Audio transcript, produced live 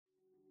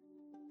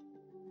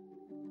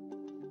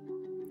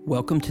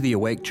Welcome to the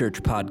Awake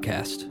Church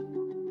podcast.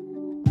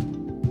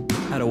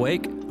 At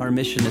Awake, our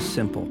mission is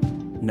simple: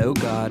 know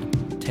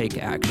God, take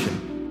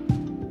action.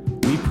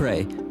 We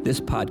pray this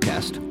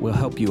podcast will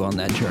help you on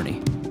that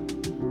journey.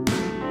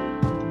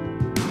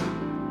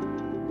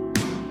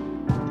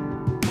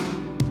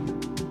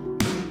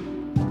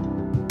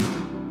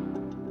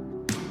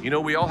 You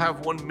know, we all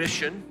have one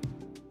mission,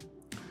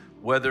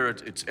 whether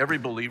it's every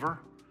believer,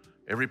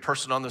 every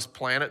person on this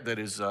planet that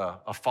is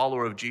a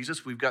follower of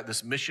Jesus. We've got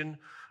this mission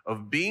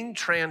of being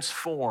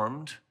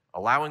transformed,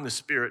 allowing the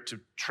Spirit to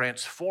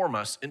transform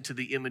us into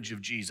the image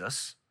of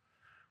Jesus,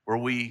 where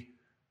we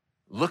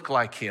look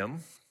like Him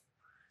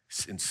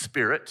in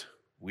spirit.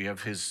 We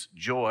have His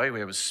joy, we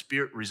have His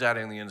Spirit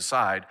residing on the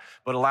inside,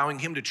 but allowing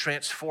Him to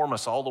transform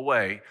us all the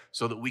way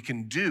so that we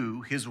can do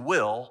His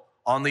will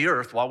on the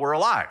earth while we're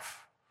alive,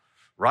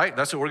 right?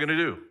 That's what we're gonna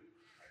do.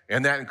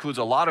 And that includes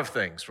a lot of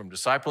things, from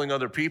discipling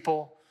other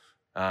people,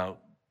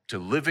 to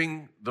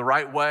living the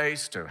right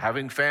ways, to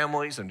having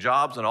families and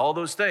jobs and all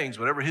those things,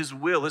 whatever His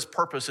will, His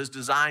purpose, His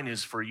design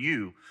is for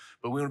you.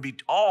 But we want to be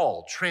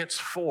all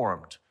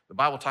transformed. The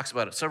Bible talks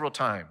about it several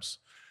times.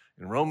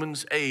 In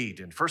Romans 8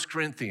 and 1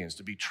 Corinthians,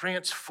 to be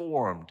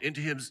transformed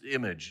into His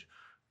image,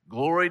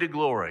 glory to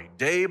glory,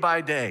 day by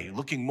day,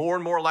 looking more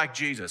and more like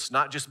Jesus,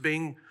 not just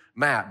being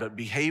Matt, but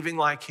behaving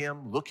like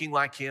Him, looking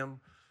like Him,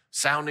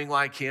 sounding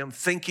like Him,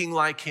 thinking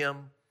like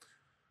Him.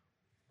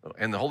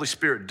 And the Holy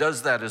Spirit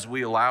does that as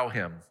we allow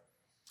Him.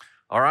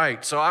 All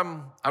right, so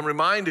I'm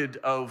reminded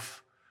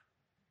of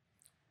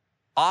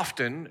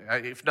often,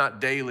 if not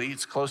daily,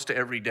 it's close to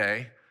every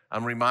day,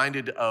 I'm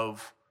reminded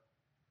of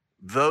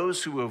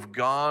those who have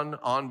gone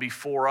on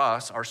before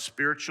us, our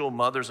spiritual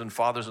mothers and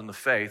fathers in the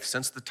faith,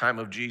 since the time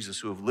of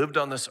Jesus, who have lived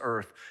on this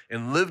earth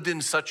and lived in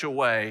such a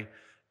way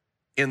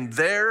in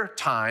their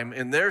time,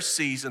 in their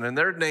season, in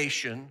their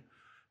nation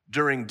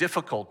during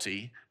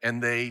difficulty,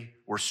 and they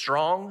were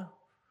strong,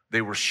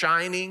 they were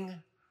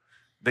shining,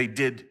 they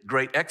did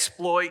great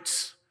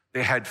exploits,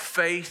 they had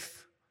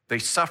faith, they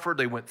suffered,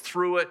 they went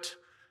through it.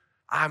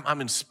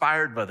 I'm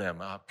inspired by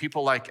them.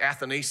 People like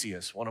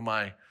Athanasius, one of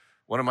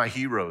my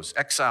heroes,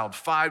 exiled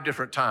 5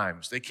 different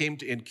times. They came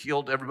to and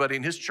killed everybody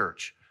in his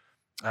church.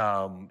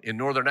 In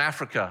northern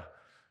Africa,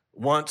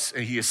 once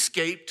he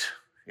escaped.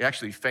 He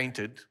actually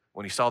fainted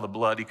when he saw the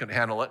blood. He couldn't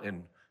handle it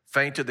and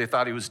fainted. They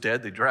thought he was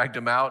dead. They dragged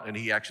him out and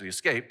he actually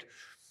escaped.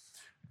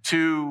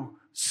 To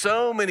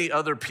so many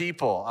other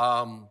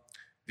people.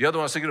 The other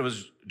one I was thinking of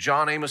was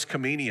John Amos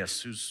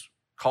Comenius, who's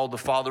called the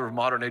father of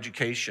modern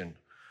education,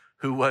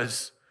 who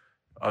was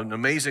an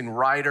amazing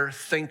writer,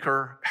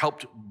 thinker,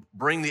 helped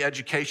bring the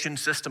education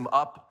system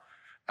up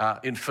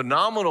in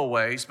phenomenal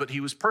ways, but he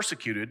was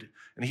persecuted,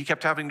 and he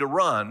kept having to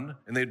run,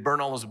 and they'd burn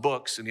all his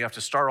books, and you have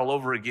to start all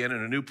over again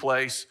in a new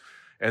place,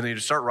 and then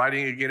he'd start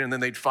writing again, and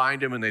then they'd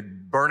find him, and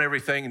they'd burn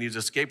everything, and he'd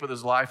escape with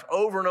his life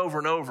over and over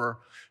and over.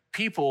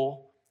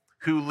 People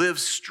who lived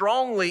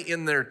strongly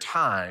in their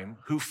time,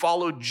 who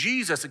followed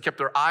Jesus and kept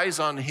their eyes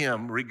on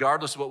Him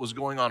regardless of what was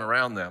going on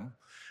around them,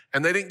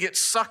 and they didn't get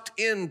sucked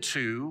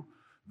into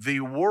the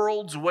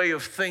world's way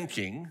of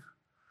thinking,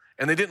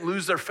 and they didn't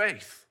lose their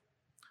faith.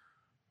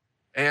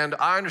 And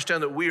I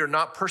understand that we are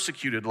not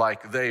persecuted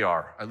like they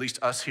are, at least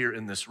us here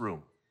in this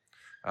room.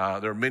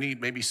 There are many,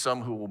 maybe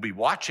some who will be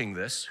watching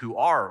this who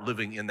are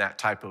living in that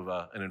type of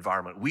an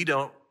environment. We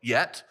don't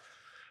yet.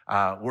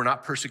 We're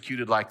not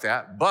persecuted like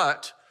that,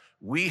 but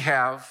we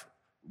have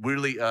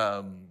really,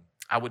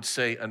 I would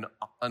say,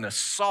 an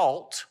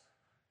assault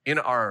in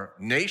our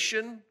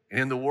nation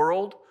and in the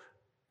world,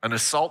 an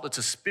assault that's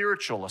a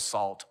spiritual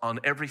assault on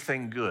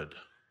everything good,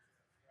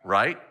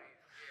 right?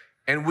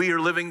 And we are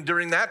living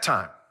during that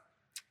time.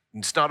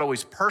 It's not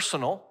always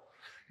personal,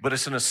 but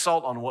it's an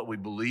assault on what we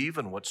believe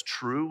and what's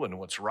true and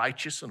what's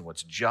righteous and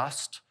what's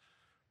just,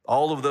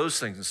 all of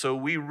those things. And so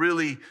we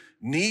really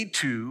need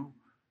to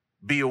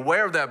be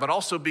aware of that, but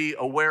also be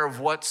aware of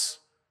what's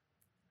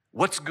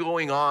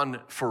going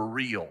on for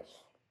real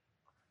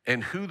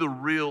and who the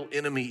real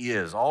enemy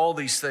is. All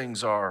these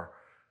things are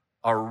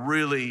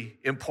really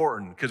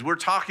important because we're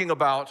talking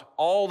about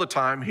all the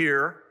time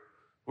here,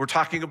 we're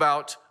talking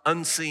about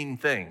unseen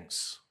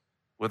things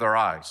with our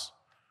eyes.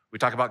 We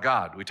talk about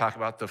God. We talk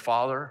about the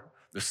Father,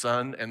 the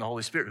Son, and the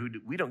Holy Spirit, who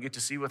we don't get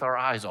to see with our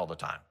eyes all the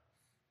time.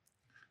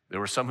 There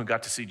were some who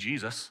got to see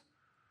Jesus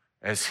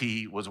as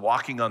He was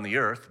walking on the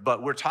earth,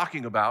 but we're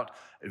talking about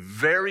a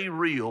very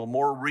real,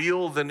 more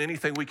real than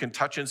anything we can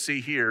touch and see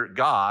here,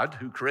 God,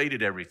 who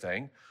created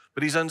everything,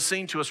 but He's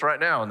unseen to us right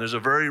now, and there's a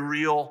very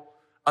real,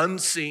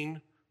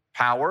 unseen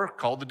power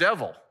called the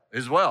devil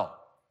as well.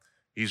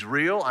 He's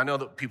real. I know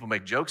that people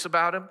make jokes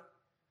about Him,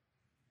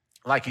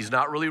 like He's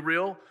not really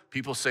real.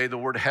 People say the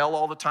word hell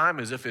all the time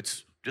as if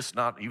it's just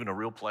not even a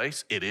real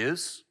place. It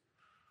is.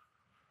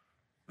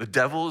 The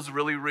devil is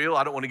really real.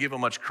 I don't want to give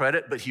him much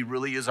credit, but he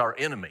really is our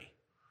enemy.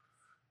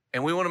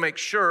 And we want to make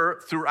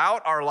sure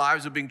throughout our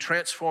lives of being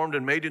transformed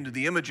and made into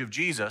the image of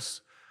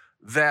Jesus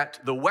that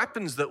the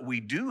weapons that we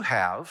do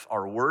have,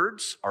 our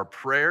words, our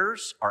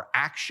prayers, our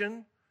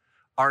action,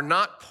 are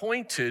not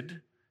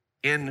pointed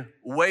in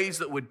ways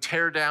that would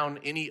tear down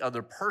any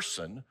other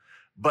person,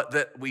 but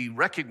that we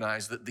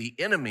recognize that the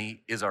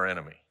enemy is our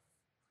enemy.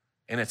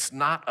 And it's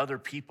not other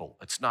people.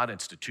 It's not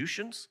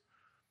institutions.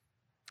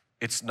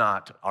 It's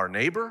not our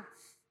neighbor.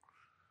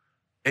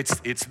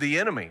 It's the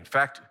enemy. In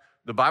fact,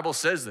 the Bible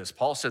says this.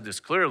 Paul said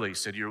this clearly. He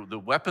said, the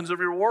weapons of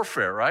your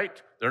warfare,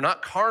 right? They're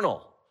not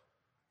carnal.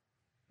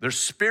 They're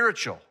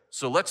spiritual.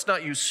 So let's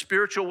not use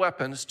spiritual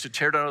weapons to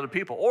tear down other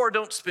people, or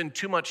don't spend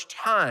too much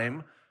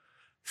time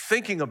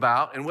thinking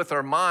about and with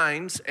our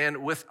minds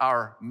and with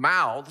our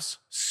mouths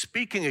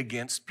speaking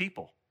against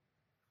people,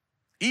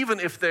 even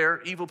if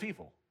they're evil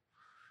people.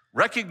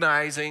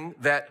 Recognizing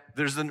that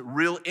there's a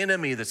real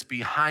enemy that's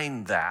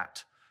behind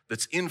that,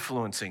 that's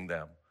influencing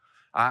them.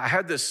 I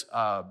had this,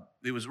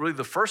 it was really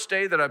the first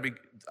day that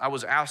I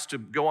was asked to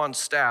go on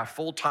staff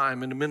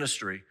full-time in the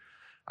ministry.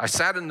 I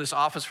sat in this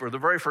office for the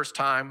very first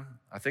time.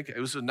 I think it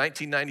was in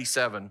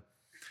 1997.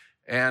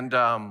 And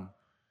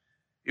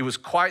it was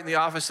quiet in the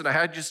office, and I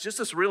had just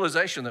this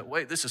realization that,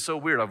 wait, this is so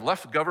weird. I've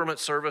left government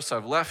service.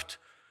 I've left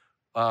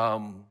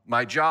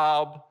my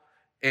job,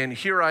 and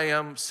here I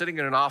am sitting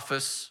in an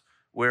office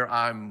where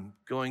I'm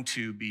going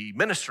to be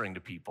ministering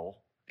to people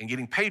and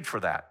getting paid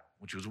for that,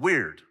 which was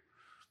weird.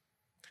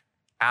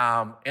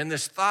 And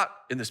this thought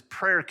and this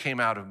prayer came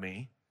out of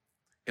me,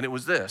 and it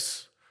was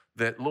this,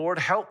 that Lord,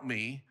 help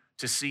me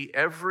to see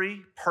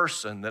every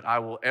person that I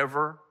will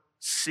ever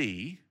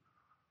see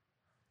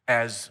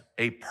as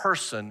a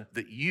person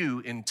that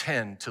you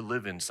intend to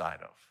live inside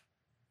of.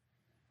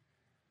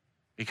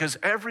 Because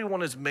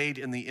everyone is made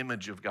in the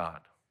image of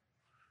God,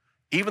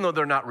 even though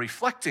they're not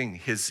reflecting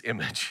his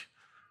image,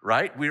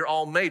 right? We're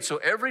all made. So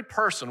every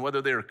person,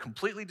 whether they're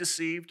completely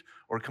deceived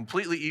or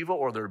completely evil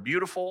or they're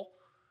beautiful,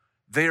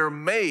 they are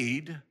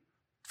made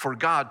for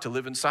God to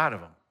live inside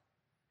of them.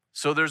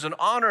 So there's an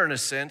honor in a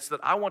sense that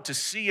I want to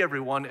see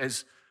everyone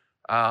as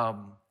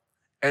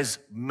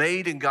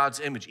made in God's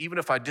image, even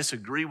if I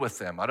disagree with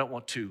them. I don't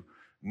want to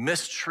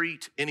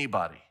mistreat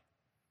anybody.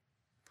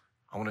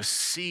 I want to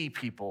see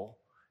people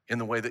in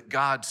the way that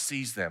God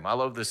sees them. I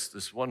love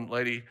this one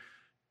lady.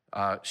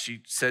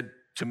 She said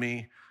to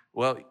me,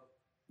 well,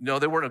 no,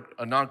 they weren't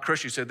a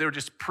non-Christian. She said they were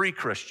just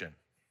pre-Christian.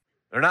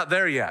 They're not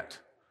there yet.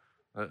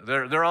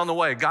 They're on the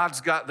way. God's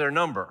got their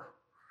number,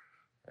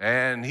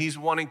 and he's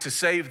wanting to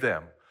save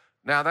them.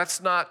 Now,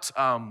 that's not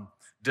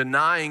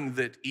denying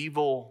that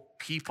evil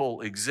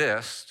people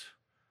exist.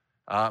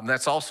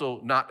 That's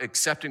also not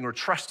accepting or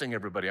trusting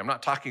everybody. I'm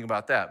not talking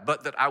about that,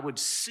 but that I would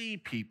see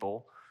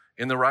people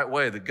in the right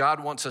way, that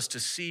God wants us to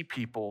see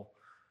people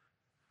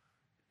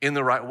in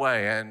the right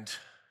way. And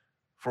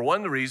for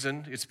one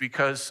reason, it's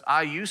because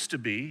I used to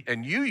be,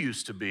 and you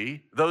used to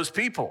be, those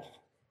people,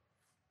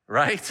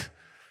 right?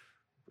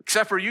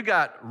 Except for you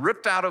got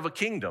ripped out of a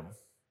kingdom,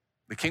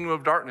 the kingdom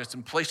of darkness,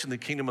 and placed in the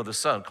kingdom of the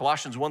Son.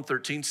 Colossians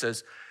 1:13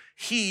 says,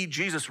 he,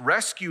 Jesus,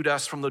 rescued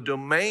us from the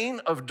domain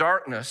of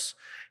darkness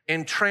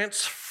and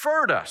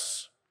transferred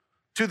us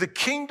to the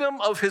kingdom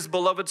of his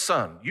beloved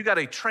Son. You got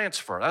a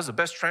transfer. That's the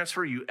best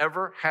transfer you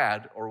ever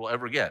had or will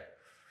ever get.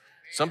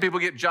 Some people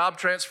get job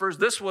transfers.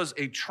 This was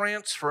a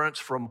transference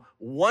from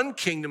one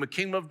kingdom, a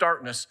kingdom of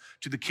darkness,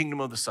 to the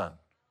kingdom of the Son.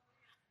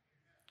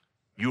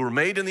 You were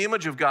made in the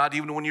image of God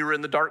even when you were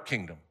in the dark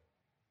kingdom.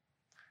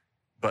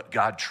 But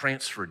God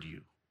transferred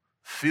you,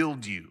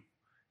 filled you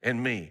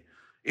and me,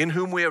 in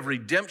whom we have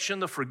redemption,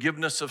 the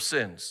forgiveness of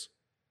sins.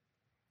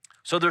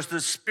 So there's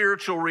this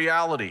spiritual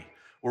reality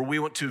where we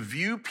want to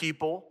view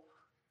people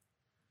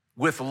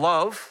with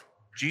love.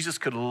 Jesus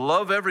could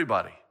love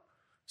everybody,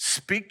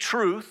 speak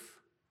truth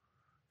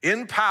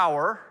in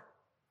power,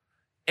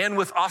 and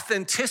with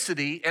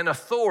authenticity and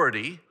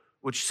authority,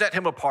 which set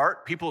him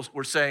apart. People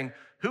were saying,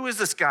 who is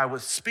this guy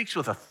that speaks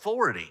with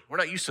authority? We're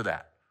not used to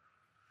that.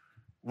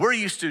 We're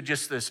used to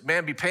just this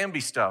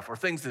mamby-pamby stuff or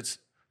things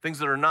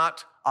that are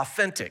not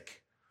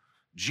authentic.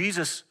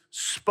 Jesus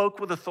spoke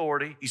with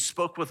authority. He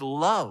spoke with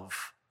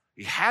love.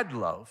 He had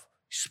love.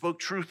 He spoke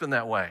truth in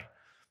that way.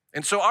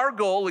 And so our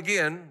goal,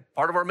 again,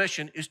 part of our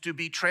mission is to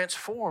be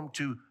transformed,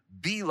 to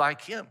be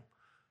like him,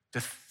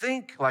 to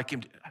think like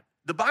him.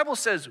 The Bible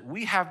says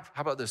we have,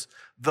 how about this?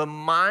 The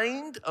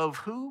mind of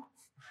who?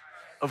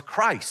 Of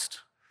Christ.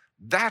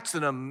 That's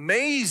an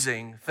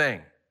amazing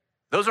thing.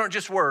 Those aren't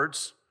just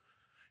words.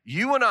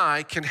 You and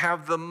I can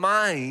have the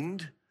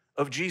mind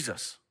of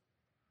Jesus.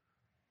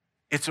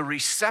 It's a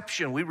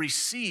reception. We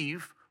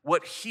receive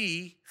what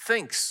he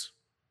thinks.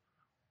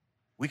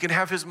 We can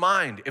have his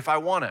mind. If I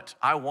want it,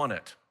 I want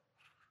it.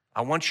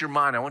 I want your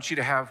mind. I want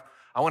to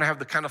have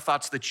the kind of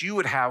thoughts that you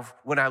would have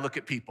when I look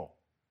at people.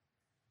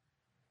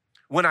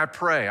 When I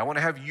pray, I want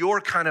to have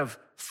your kind of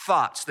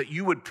thoughts that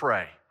you would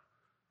pray.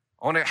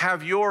 I want to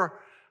have your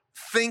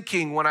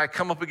thinking when I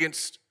come up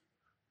against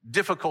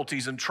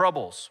difficulties and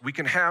troubles. We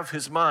can have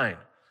his mind.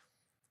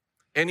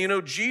 And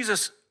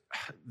Jesus,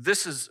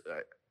 this is,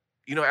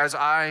 as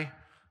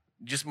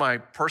just my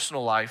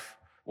personal life,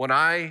 when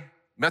I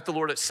met the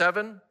Lord at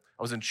 7,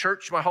 I was in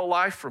church my whole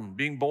life from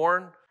being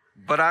born,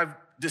 but I've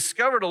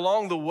discovered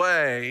along the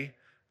way,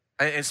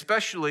 and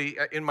especially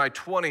in my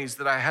 20s,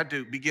 that I had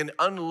to begin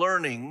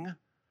unlearning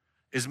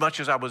as much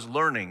as I was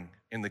learning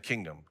in the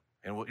kingdom.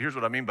 And here's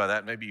what I mean by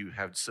that. Maybe you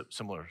have a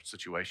similar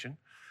situation.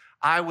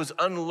 I was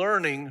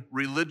unlearning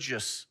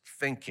religious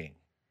thinking.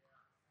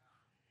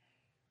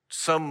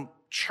 Some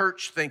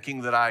church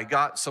thinking that I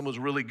got, some was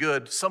really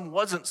good, some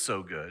wasn't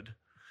so good.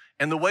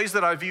 And the ways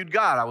that I viewed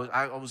God,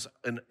 I was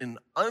in an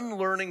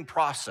unlearning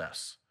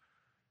process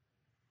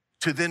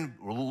to then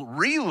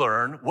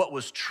relearn what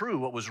was true,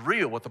 what was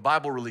real, what the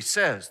Bible really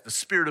says, the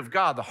Spirit of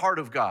God, the heart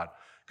of God.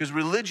 Because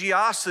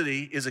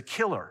religiosity is a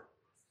killer.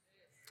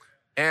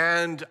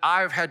 And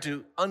I've had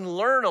to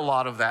unlearn a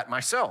lot of that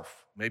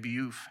myself. Maybe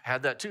you've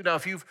had that too. Now,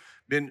 if you've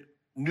been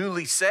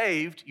newly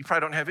saved, you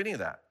probably don't have any of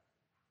that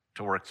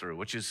to work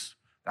through,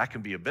 that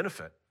can be a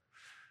benefit.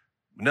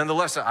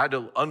 Nonetheless, I had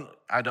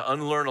to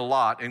unlearn a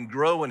lot and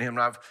grow in him.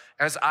 And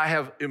as I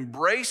have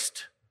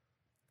embraced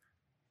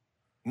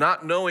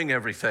not knowing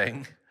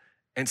everything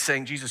and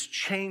saying, Jesus,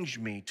 change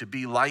me to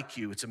be like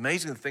you. It's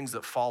amazing the things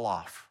that fall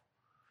off.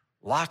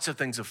 Lots of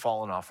things have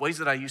fallen off. Ways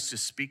that I used to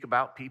speak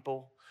about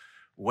people,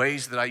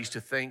 ways that I used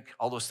to think,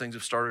 all those things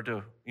have started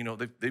to,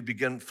 they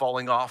begin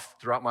falling off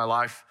throughout my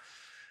life.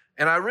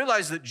 And I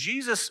realized that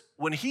Jesus,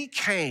 when he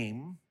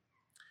came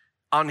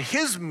on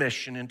his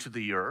mission into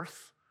the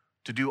earth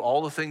to do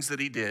all the things that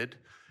he did,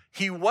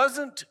 he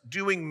wasn't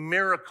doing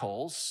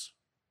miracles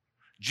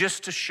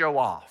just to show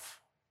off.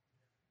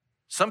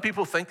 Some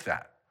people think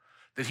that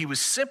he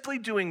was simply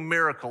doing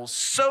miracles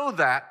so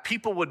that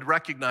people would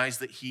recognize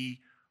that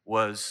he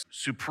was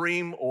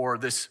supreme or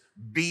this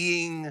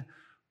being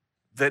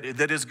that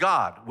is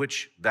God,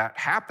 which that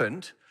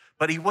happened,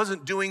 but he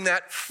wasn't doing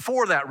that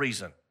for that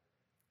reason.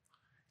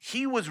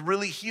 He was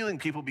really healing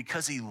people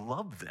because he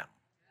loved them.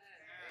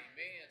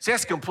 See,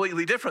 that's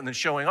completely different than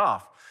showing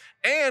off.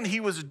 And he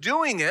was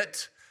doing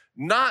it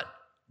not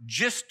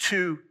just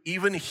to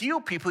even heal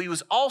people, he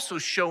was also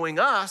showing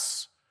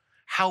us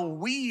how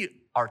we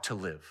are to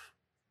live.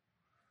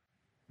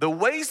 The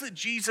ways that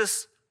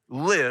Jesus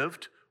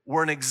lived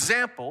were an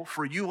example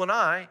for you and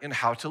I in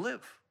how to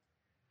live.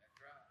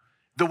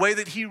 The way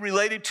that he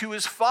related to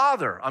his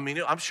Father. I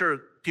mean, I'm sure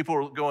people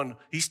are going,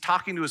 he's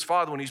talking to his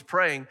Father when he's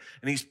praying,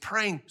 and he's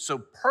praying so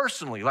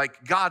personally,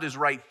 like God is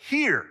right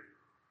here.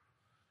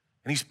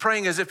 And he's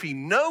praying as if he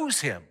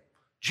knows him.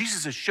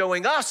 Jesus is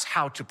showing us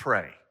how to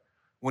pray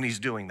when he's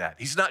doing that.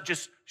 He's not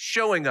just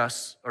showing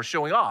us or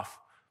showing off.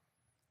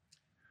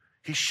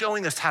 He's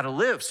showing us how to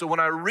live. So when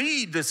I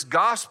read this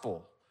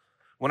gospel,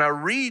 when I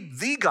read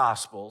the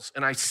Gospels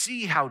and I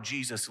see how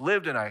Jesus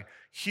lived and I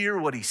hear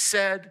what he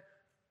said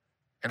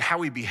and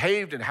how he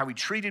behaved and how he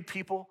treated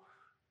people,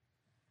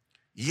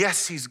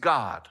 yes, he's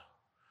God.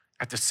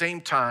 At the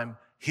same time,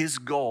 his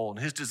goal and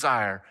his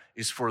desire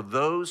is for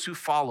those who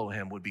follow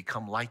him would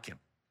become like him.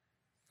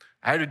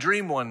 I had a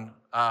dream one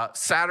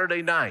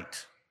Saturday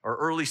night or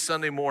early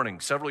Sunday morning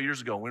several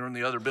years ago. We were in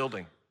the other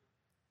building.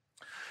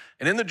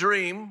 And in the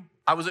dream,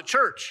 I was at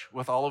church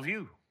with all of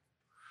you.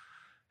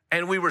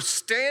 And we were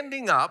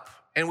standing up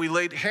and we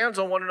laid hands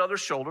on one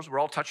another's shoulders. We're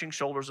all touching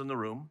shoulders in the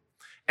room.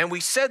 And we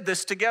said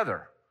this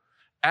together.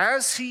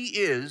 As he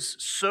is,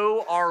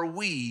 so are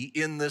we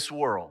in this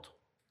world.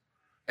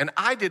 And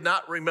I did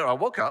not remember. I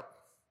woke up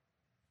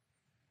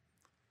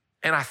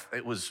and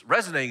it was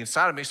resonating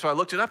inside of me. So I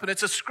looked it up and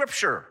it's a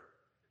scripture.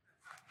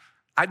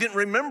 I didn't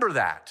remember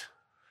that.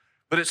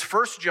 But it's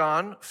 1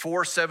 John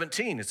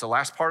 4:17. It's the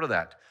last part of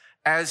that.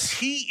 As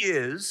he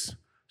is,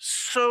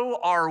 so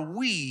are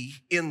we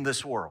in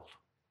this world.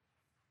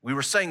 We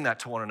were saying that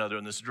to one another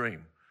in this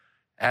dream.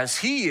 As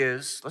he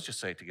is, let's just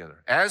say it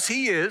together. As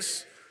he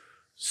is,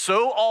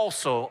 so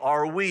also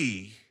are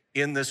we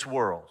in this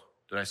world.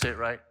 Did I say it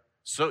right?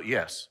 So,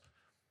 yes.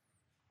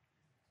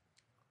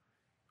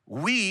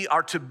 We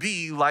are to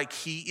be like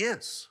he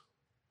is.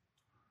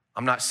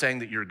 I'm not saying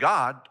that you're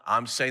God.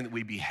 I'm saying that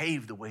we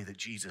behave the way that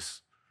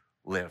Jesus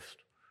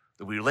lived.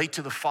 That we relate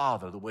to the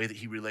Father the way that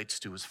he relates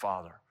to his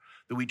Father.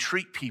 That we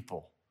treat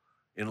people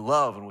in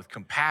love and with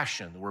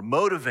compassion. That we're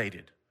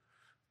motivated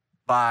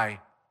by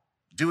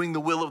doing the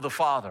will of the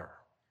Father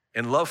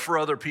and love for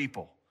other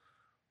people.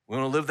 We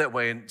want to live that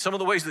way. And some of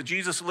the ways that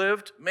Jesus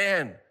lived,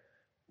 man,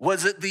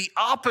 was it the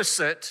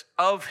opposite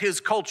of his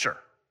culture?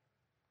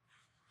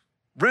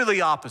 Really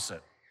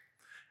opposite.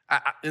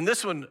 In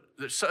this one,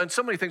 and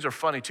so many things are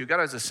funny too. God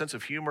has a sense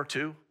of humor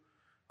too.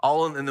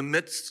 All in the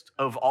midst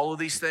of all of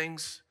these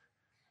things,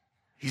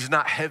 he's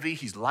not heavy,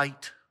 he's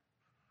light.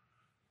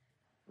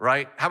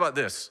 Right? How about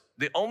this?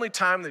 The only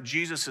time that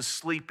Jesus is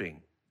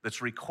sleeping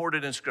that's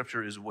recorded in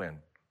Scripture is when?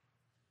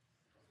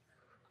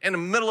 In the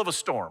middle of a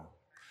storm.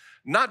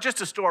 Not just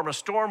a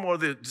storm where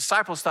the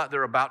disciples thought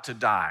they're about to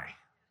die.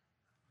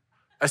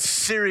 A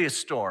serious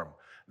storm.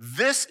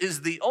 This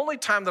is the only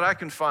time that I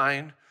can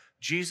find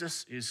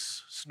Jesus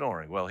is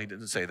snoring. Well, he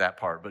didn't say that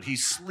part, but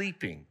he's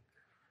sleeping.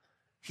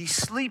 He's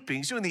sleeping.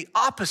 He's doing the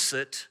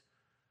opposite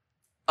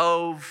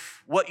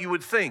of what you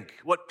would think,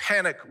 what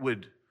panic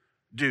would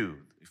do.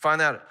 You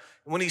find that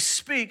when he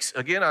speaks,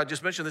 again, I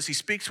just mentioned this, he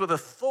speaks with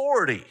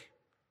authority.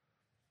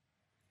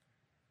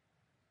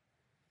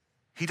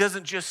 He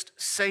doesn't just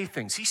say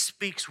things. He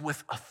speaks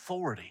with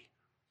authority.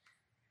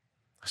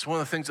 That's one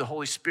of the things the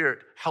Holy Spirit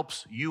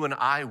helps you and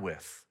I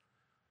with,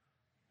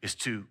 is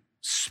to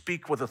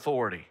speak with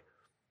authority.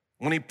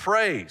 When he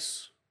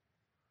prays,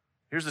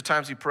 here's the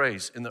times he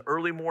prays. In the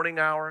early morning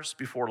hours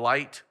before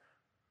light,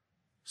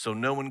 so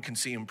no one can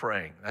see him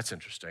praying. That's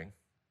interesting.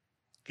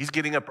 He's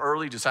getting up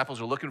early. Disciples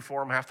are looking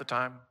for him half the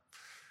time.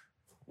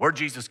 Where'd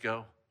Jesus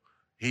go?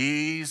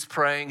 He's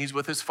praying. He's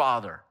with his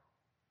Father.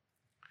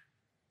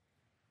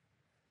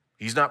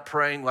 He's not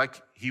praying like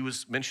he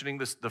was mentioning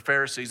this, the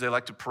Pharisees. They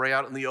like to pray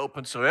out in the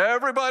open so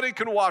everybody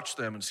can watch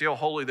them and see how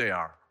holy they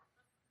are.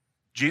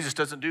 Jesus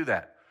doesn't do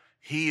that.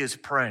 He is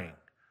praying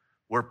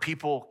where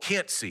people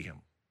can't see him.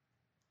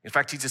 In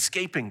fact, he's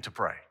escaping to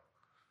pray.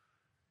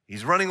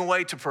 He's running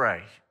away to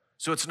pray.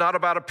 So it's not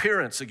about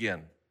appearance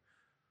again.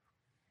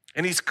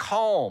 And he's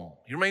calm.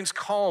 He remains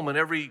calm in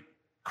every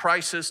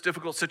crisis,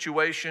 difficult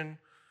situation.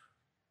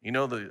 You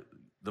know,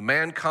 the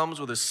man comes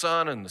with his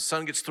son, and the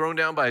son gets thrown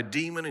down by a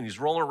demon, and he's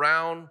rolling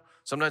around.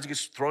 Sometimes he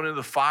gets thrown into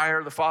the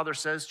fire, the father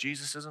says.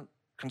 Jesus isn't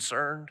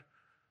concerned.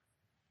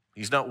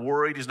 He's not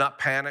worried. He's not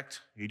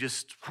panicked. He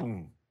just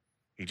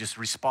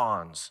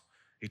responds.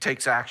 He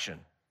takes action.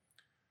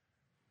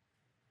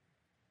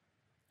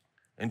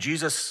 And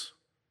Jesus,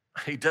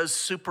 he does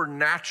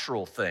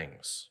supernatural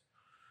things.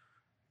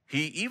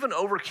 He even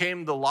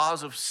overcame the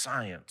laws of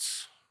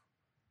science.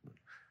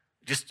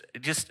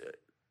 Just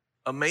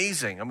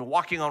amazing. I mean,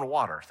 walking on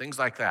water, things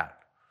like that.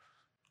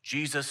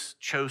 Jesus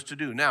chose to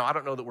do. Now, I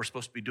don't know that we're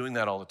supposed to be doing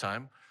that all the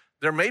time.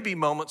 There may be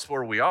moments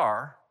where we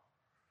are.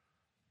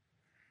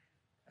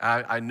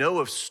 I know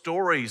of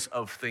stories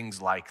of things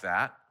like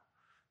that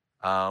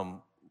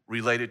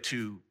related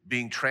to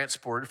being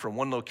transported from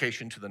one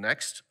location to the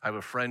next. I have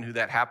a friend who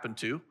that happened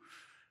to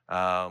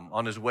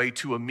on his way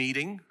to a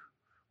meeting.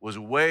 Was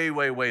way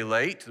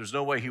late. There's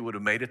no way he would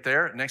have made it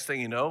there. Next thing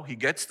you know, he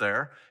gets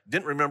there,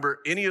 didn't remember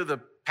any of the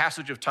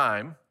passage of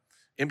time.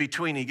 In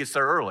between, he gets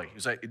there early.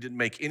 He's like, it didn't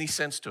make any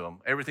sense to him.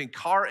 Everything,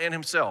 car and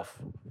himself,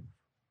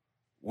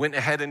 went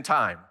ahead in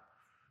time.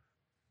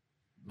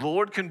 The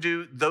Lord can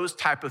do those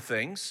type of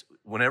things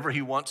whenever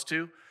he wants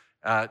to.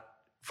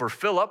 For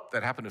Philip,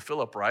 that happened to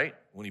Philip, right?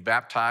 When he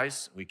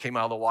baptized, we came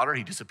out of the water,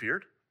 he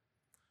disappeared.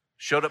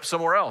 Showed up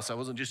somewhere else. That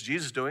wasn't just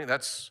Jesus doing it.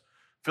 That's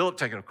Philip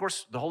taking it. Of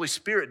course, the Holy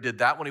Spirit did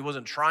that when he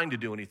wasn't trying to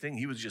do anything.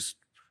 He was just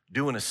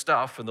doing his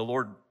stuff, and the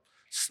Lord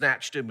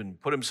snatched him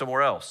and put him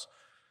somewhere else.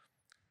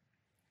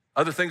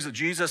 Other things that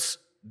Jesus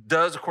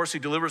does, of course, he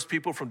delivers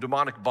people from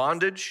demonic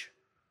bondage.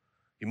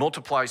 He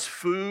multiplies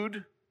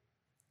food.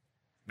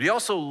 But he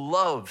also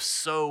loves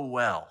so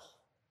well.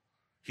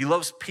 He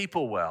loves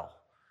people well.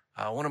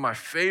 One of my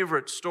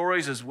favorite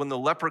stories is when the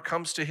leper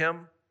comes to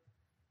him.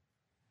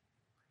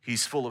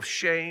 He's full of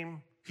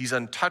shame. He's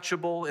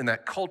untouchable. In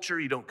that culture,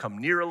 you don't come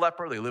near a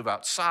leper. They live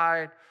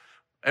outside.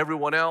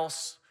 Everyone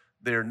else,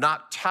 they're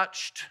not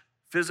touched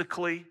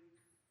physically.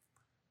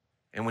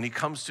 And when he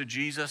comes to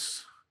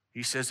Jesus,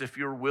 he says, if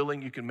you're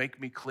willing, you can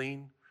make me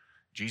clean.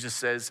 Jesus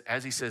says,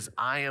 as he says,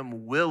 I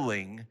am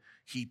willing,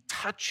 he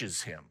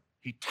touches him.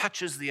 He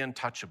touches the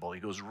untouchable. He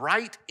goes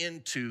right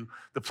into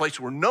the place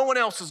where no one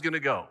else is going to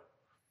go.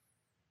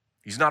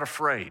 He's not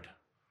afraid.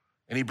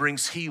 And he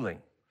brings healing.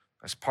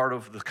 That's part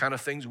of the kind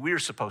of things we're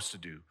supposed to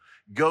do.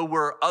 Go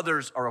where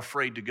others are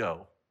afraid to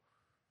go,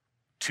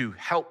 to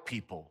help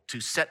people, to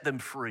set them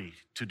free,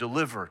 to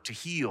deliver, to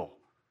heal,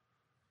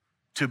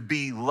 to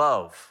be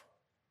love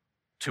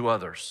to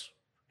others.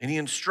 And he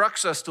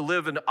instructs us to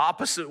live in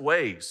opposite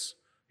ways.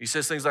 He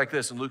says things like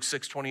this in Luke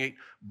 6:28,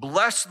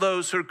 bless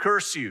those who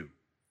curse you.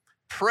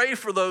 Pray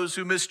for those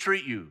who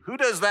mistreat you. Who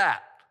does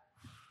that?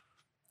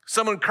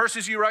 Someone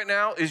curses you right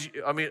now,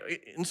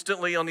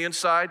 instantly on the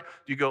inside,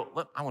 you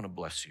go, I want to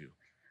bless you.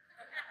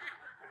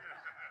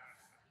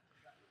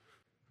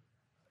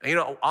 And, you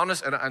know,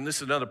 honest, and this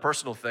is another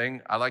personal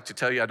thing. I like to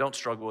tell you I don't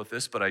struggle with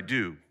this, but I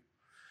do.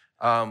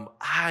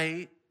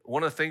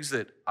 One of the things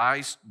that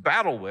I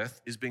battle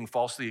with is being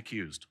falsely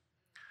accused.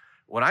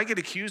 When I get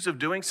accused of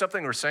doing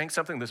something or saying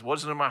something that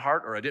wasn't in my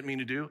heart or I didn't mean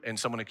to do, and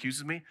someone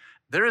accuses me,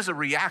 there is a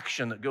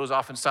reaction that goes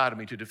off inside of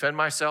me to defend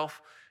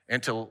myself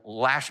and to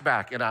lash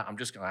back. And I'm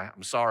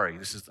sorry.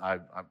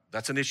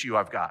 That's an issue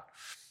I've got.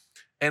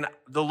 And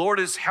the Lord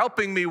is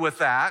helping me with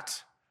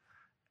that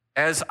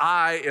as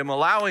I am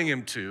allowing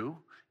him to,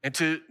 and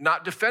to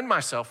not defend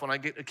myself when I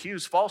get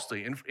accused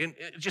falsely. And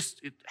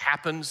it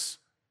happens.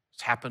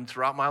 It's happened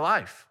throughout my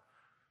life.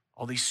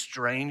 All these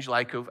strange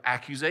of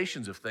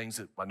accusations of things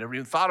that I never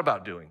even thought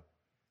about doing.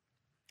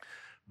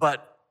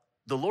 But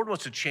the Lord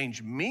wants to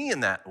change me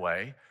in that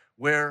way,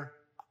 where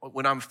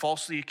when I'm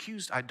falsely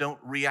accused, I don't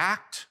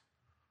react,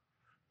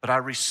 but I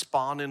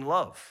respond in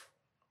love,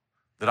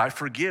 that I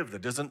forgive,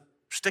 that doesn't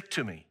stick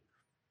to me,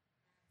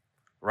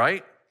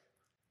 right?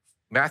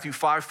 Matthew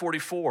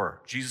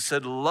 5:44, Jesus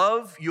said,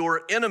 love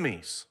your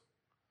enemies.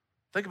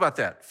 Think about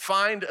that.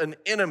 Find an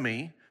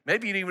enemy.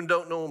 Maybe you even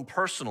don't know them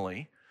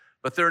personally,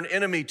 but they're an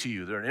enemy to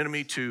you. They're an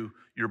enemy to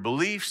your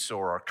beliefs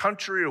or our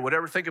country or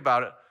whatever. Think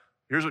about it.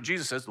 Here's what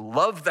Jesus says.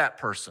 Love that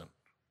person.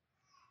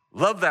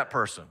 Love that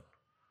person.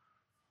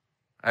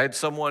 I had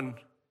someone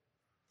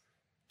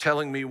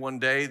telling me one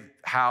day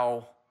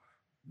how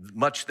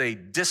much they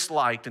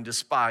disliked and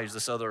despised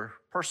this other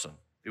person.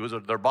 It was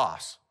their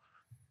boss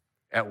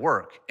at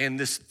work. And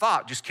this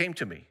thought just came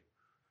to me.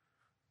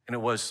 And it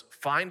was,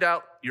 find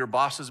out your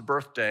boss's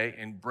birthday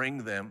and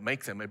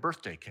make them a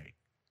birthday cake.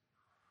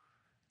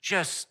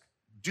 Just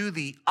do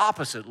the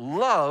opposite.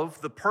 Love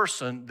the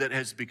person that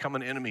has become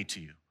an enemy to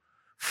you.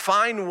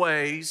 Find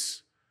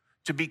ways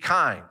to be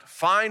kind.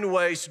 Find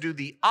ways to do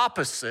the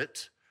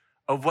opposite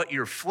of what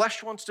your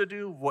flesh wants to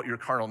do, what your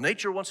carnal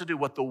nature wants to do,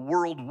 what the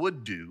world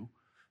would do.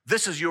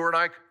 This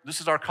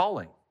is our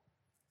calling.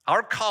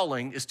 Our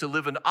calling is to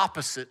live an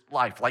opposite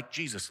life like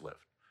Jesus lived.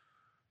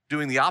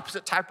 Doing the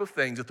opposite type of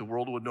things that the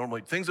world would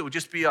normally, things that would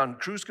just be on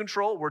cruise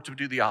control, we're to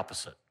do the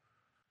opposite.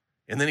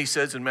 And then he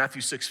says in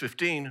Matthew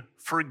 6:15,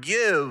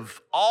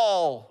 forgive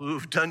all who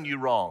have done you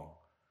wrong.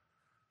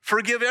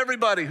 Forgive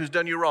everybody who's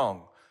done you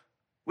wrong.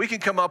 I can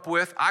come up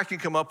with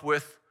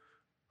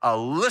a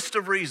list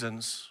of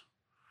reasons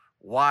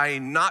why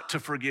not to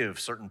forgive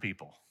certain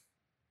people.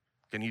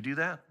 Can you do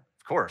that?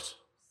 Of course.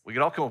 We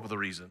can all come up with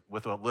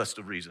a list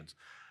of reasons.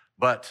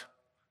 But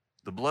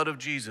the blood of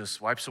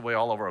Jesus wipes away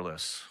all of our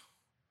lists.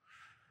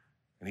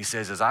 And he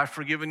says, as I've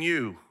forgiven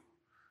you,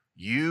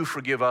 you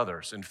forgive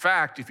others. In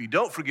fact, if you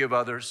don't forgive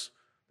others,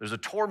 there's a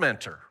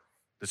tormentor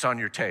that's on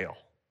your tail.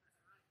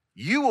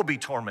 You will be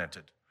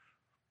tormented.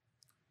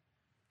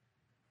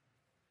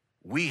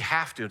 We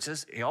have to.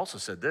 He also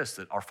said this,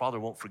 that our Father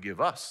won't forgive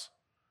us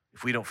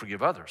if we don't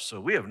forgive others. So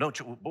we have no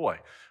choice. Boy,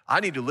 I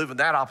need to live in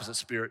that opposite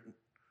spirit.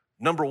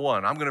 Number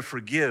one, I'm going to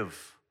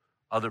forgive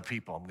other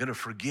people. I'm going to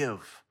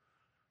forgive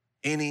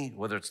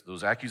whether it's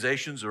those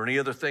accusations or any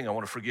other thing, I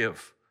want to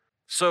forgive.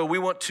 So we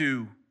want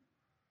to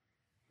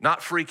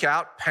not freak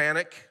out,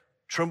 panic,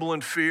 tremble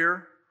in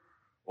fear,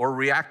 or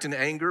react in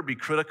anger, be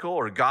critical,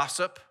 or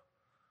gossip.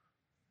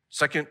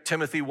 2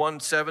 Timothy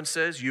 1:7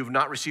 says, you have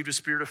not received a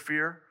spirit of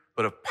fear,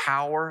 but of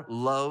power,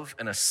 love,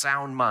 and a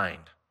sound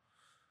mind.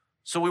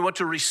 So we want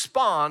to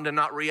respond and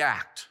not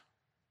react.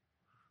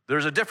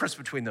 There's a difference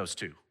between those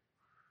two.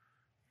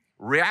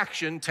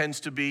 Reaction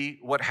tends to be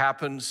what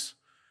happens,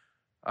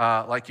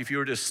 like if you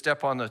were to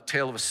step on the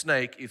tail of a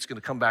snake, it's going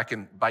to come back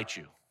and bite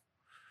you.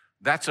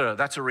 That's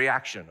a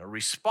reaction. A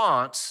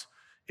response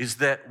is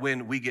that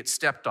when we get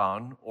stepped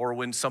on or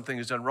when something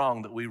is done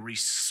wrong, that we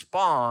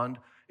respond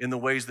in the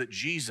ways that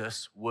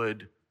Jesus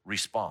would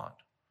respond.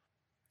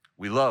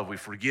 We love, we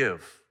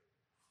forgive.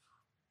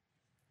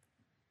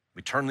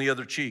 We turn the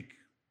other cheek.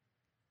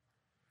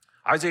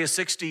 Isaiah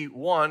 60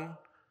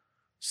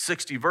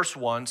 verse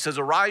 1 says,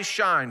 arise,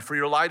 shine, for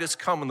your light has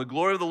come, and the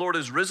glory of the Lord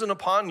has risen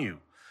upon you.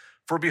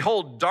 For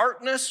behold,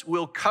 darkness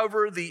will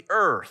cover the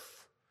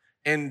earth,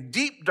 and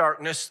deep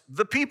darkness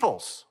the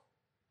peoples.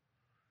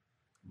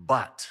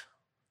 But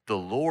the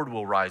Lord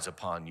will rise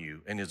upon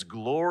you, and his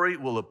glory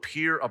will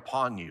appear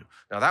upon you.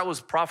 Now that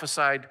was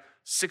prophesied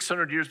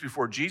 600 years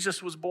before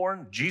Jesus was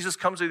born. Jesus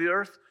comes to the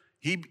earth.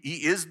 He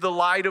is the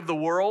light of the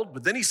world.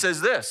 But then he says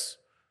this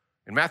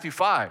in Matthew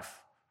 5,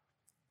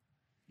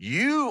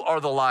 you are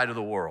the light of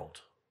the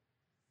world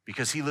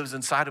because he lives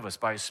inside of us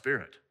by his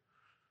Spirit.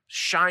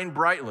 Shine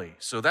brightly.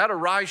 So that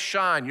arise,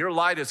 shine, your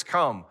light has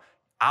come.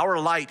 Our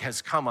light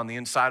has come on the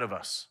inside of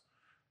us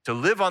to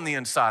live on the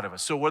inside of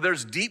us. So where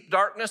there's deep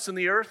darkness in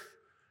the earth,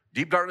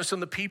 deep darkness in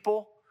the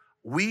people,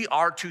 we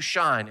are to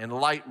shine, and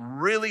light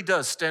really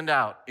does stand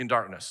out in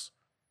darkness.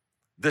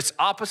 This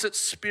opposite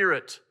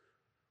spirit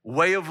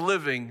way of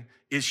living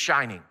is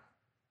shining.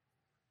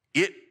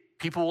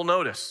 People will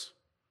notice.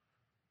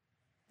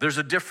 There's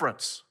a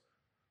difference.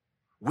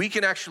 We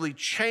can actually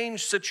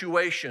change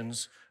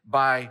situations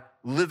by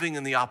living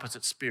in the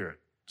opposite spirit,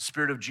 the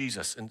Spirit of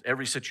Jesus in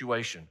every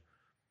situation.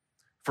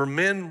 For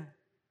men,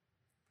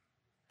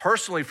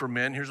 personally for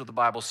men, here's what the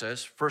Bible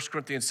says, 1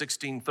 Corinthians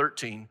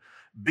 16:13,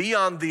 be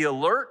on the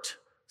alert,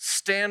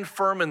 stand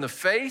firm in the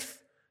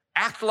faith,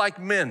 act like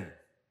men,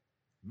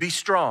 be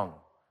strong.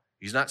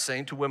 He's not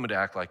saying to women to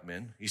act like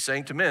men. He's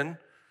saying to men,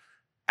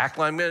 act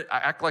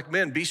like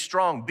men, be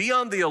strong, be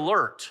on the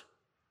alert,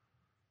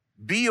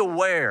 be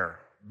aware,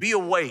 be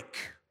awake,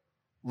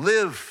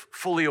 live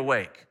fully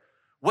awake.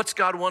 What's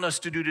God want us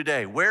to do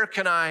today? Where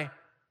can I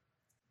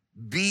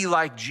be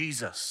like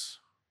Jesus?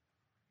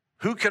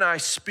 Who can I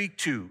speak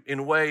to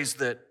in ways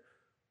that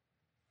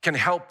can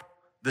help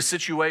the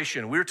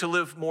situation? We're to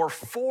live more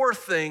for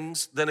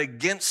things than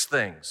against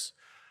things.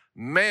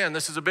 Man,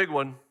 this is a big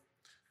one.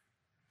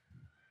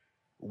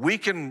 We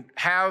can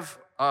have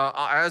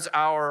as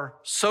our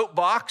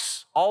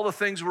soapbox all the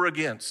things we're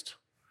against.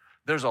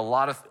 There's a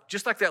lot of,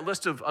 just like that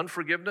list of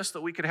unforgiveness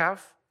that we could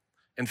have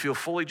and feel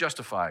fully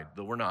justified,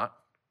 though we're not.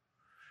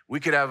 We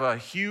could have a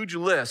huge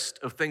list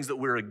of things that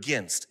we're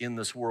against in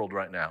this world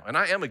right now. And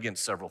I am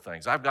against several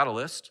things. I've got a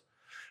list.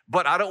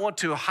 But I don't want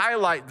to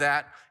highlight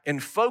that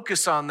and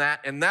focus on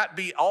that and that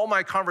be all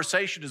my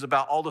conversation is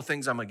about all the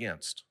things I'm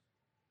against.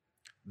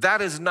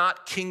 That is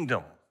not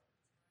kingdom,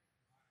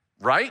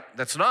 right?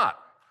 That's not.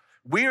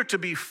 We are to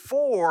be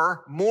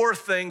for more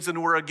things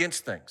than we're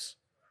against things.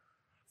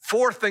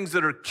 For things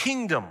that are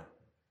kingdom.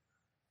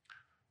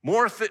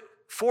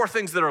 Four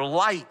things that are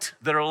light,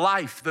 that are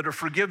life, that are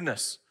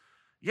forgiveness.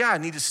 Yeah, I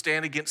need to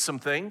stand against some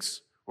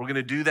things. We're going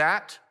to do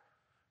that,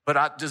 but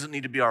it doesn't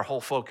need to be our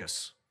whole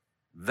focus.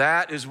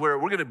 That is where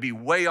we're going to be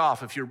way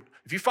off. If you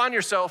find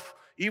yourself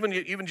even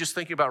just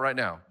thinking about right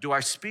now, do I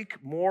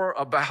speak more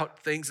about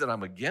things that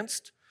I'm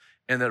against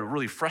and that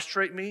really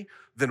frustrate me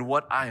than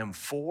what I am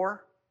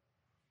for,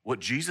 what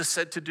Jesus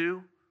said to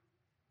do?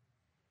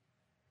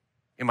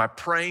 Am I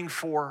praying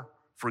for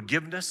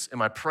forgiveness?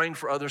 Am I praying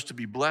for others to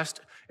be blessed?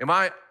 Am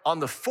I on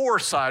the for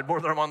side more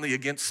than I'm on the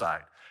against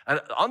side? And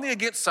on the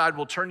against side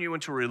will turn you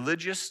into a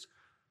religious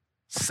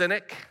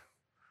cynic,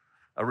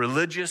 a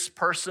religious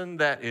person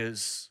that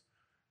is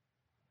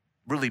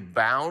really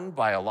bound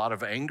by a lot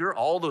of anger,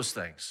 all those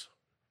things.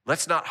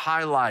 Let's not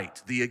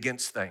highlight the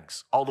against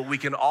things, although we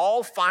can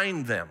all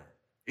find them.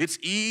 It's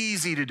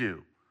easy to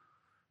do,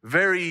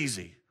 very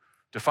easy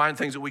to find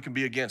things that we can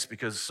be against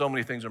because so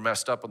many things are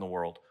messed up in the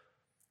world.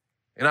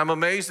 And I'm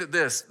amazed at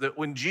this, that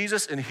when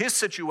Jesus, in his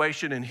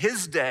situation, in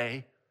his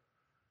day,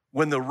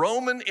 when the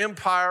Roman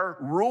Empire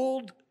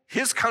ruled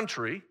his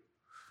country,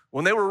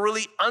 when they were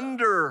really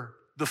under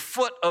the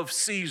foot of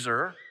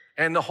Caesar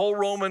and the whole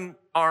Roman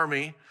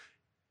army,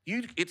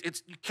 you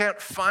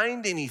can't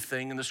find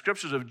anything in the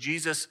scriptures of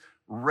Jesus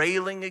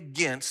railing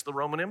against the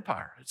Roman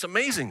Empire. It's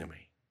amazing to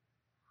me.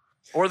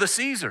 Or the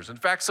Caesars. In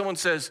fact, someone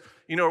says,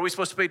 are we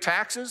supposed to pay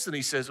taxes? And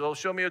he says, well,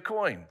 show me a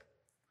coin.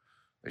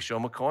 They show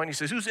him a coin. He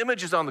says, whose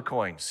image is on the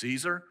coin?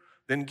 Caesar.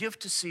 Then give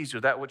to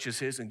Caesar that which is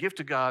his, and give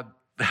to God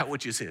that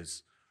which is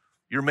his.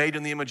 You're made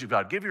in the image of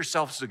God. Give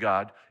yourselves to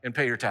God and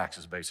pay your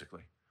taxes,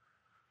 basically.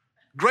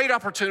 Great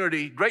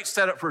opportunity, great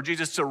setup for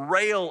Jesus to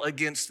rail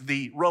against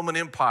the Roman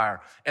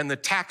Empire and the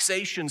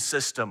taxation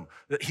system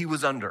that he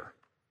was under.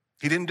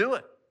 He didn't do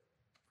it.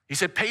 He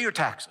said, pay your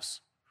taxes.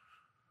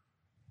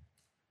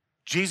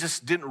 Jesus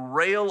didn't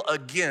rail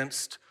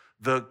against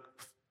the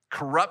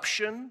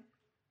corruption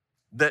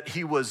that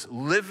he was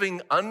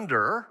living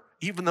under,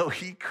 even though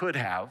he could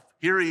have.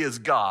 Here he is,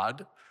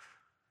 God.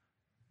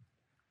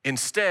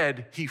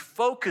 Instead, he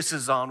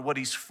focuses on what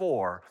he's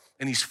for,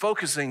 and he's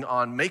focusing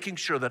on making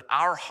sure that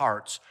our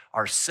hearts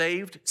are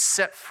saved,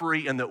 set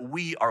free, and that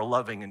we are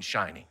loving and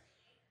shining.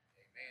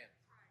 Amen.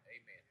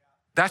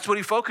 That's what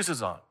he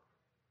focuses on.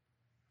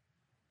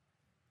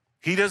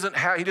 He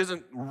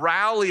doesn't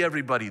rally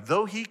everybody,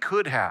 though he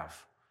could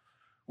have.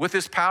 With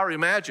his power,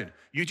 imagine,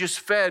 you just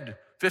fed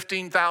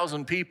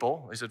 15,000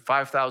 people. They said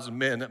 5,000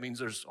 men. That means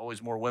there's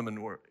always more women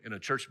who are in a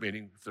church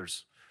meeting if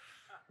there's,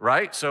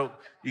 right? So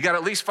you got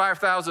at least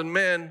 5,000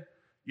 men.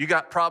 You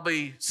got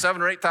probably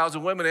 7,000 or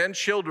 8,000 women and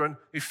children.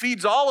 He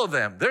feeds all of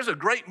them. There's a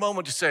great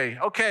moment to say,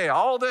 okay,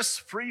 all this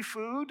free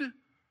food,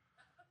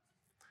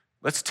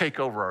 let's take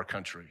over our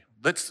country.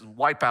 Let's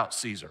wipe out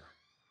Caesar.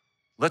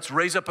 Let's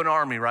raise up an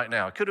army right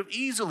now. It could have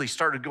easily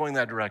started going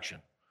that direction.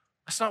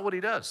 That's not what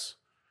he does.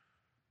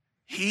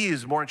 He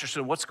is more interested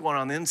in what's going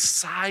on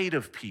inside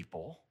of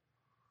people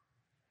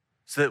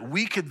so that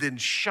we could then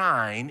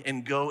shine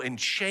and go and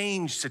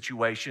change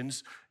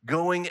situations,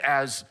 going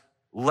as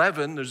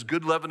leaven. There's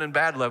good leaven and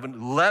bad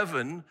leaven.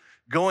 Leaven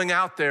going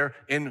out there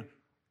and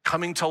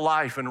coming to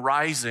life and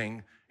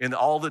rising in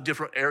all the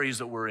different areas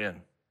that we're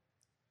in.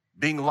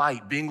 Being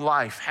light, being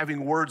life,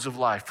 having words of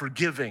life,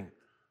 forgiving,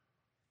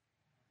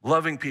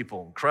 loving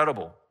people,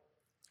 incredible.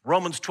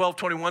 Romans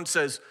 12:21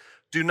 says,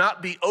 do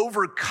not be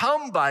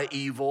overcome by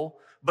evil,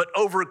 but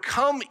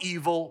overcome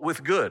evil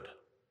with good.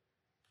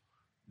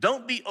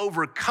 Don't be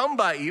overcome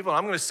by evil.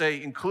 I'm going to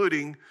say,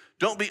 including,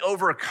 don't be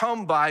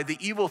overcome by the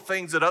evil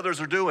things that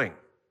others are doing.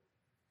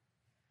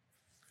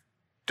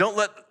 Don't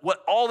let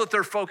all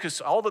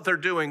that they're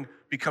doing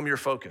become your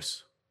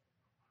focus.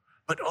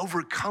 But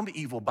overcome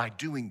evil by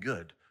doing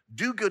good.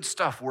 Do good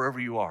stuff wherever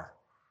you are.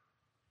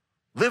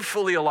 Live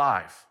fully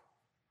alive.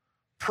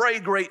 Pray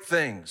great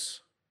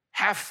things.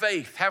 Have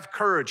faith, have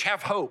courage,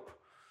 have hope.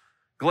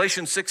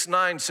 Galatians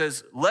 6:9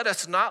 says, let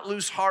us not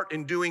lose heart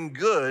in doing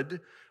good,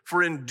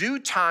 for in due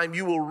time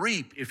you will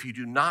reap if you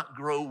do not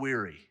grow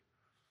weary.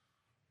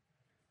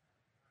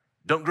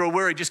 Don't grow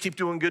weary, just keep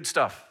doing good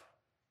stuff.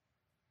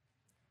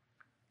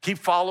 Keep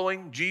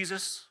following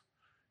Jesus.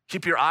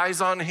 Keep your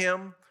eyes on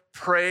him.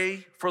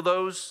 Pray for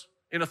those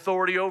in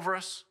authority over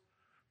us.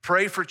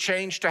 Pray for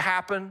change to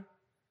happen.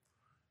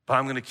 But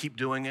I'm going to keep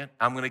doing it.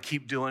 I'm going to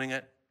keep doing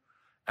it.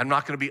 I'm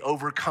not going to be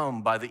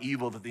overcome by the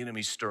evil that the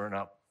enemy's stirring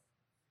up.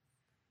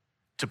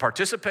 To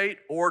participate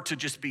or to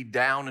just be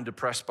down and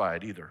depressed by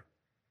it either.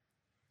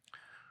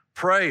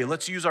 Pray.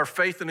 Let's use our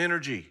faith and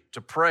energy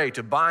to pray,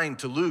 to bind,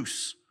 to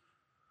loose.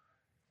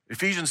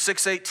 Ephesians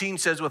 6:18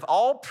 says, with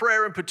all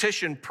prayer and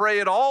petition, pray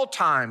at all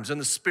times in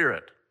the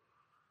Spirit.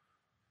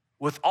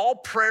 With all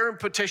prayer and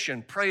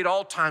petition, pray at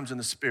all times in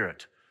the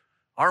Spirit.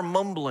 Our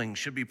mumbling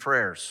should be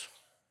prayers.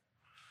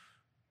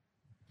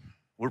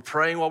 We're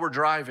praying while we're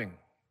driving,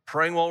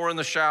 praying while we're in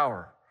the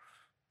shower,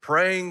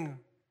 praying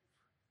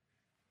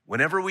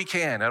whenever we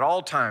can, at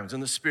all times in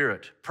the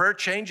Spirit. Prayer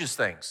changes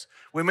things.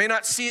 We may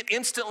not see it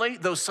instantly,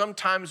 though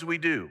sometimes we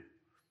do.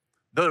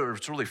 Though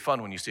it's really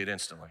fun when you see it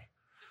instantly.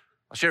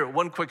 I'll share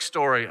one quick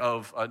story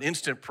of an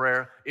instant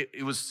prayer.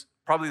 It was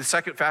probably the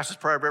second fastest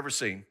prayer I've ever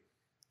seen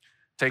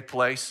take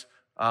place.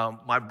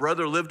 My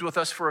brother lived with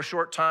us for a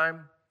short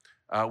time.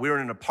 We were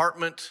in an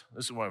apartment.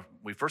 This is when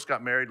we first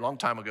got married, a long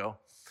time ago.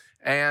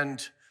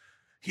 And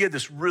he had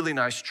this really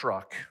nice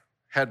truck,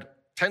 had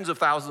tens of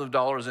thousands of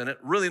dollars in it,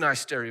 really nice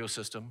stereo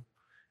system.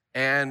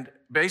 And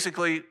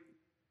basically,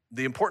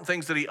 the important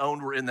things that he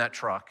owned were in that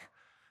truck.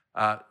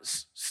 I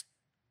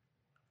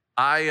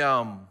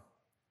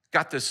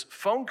got this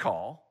phone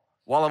call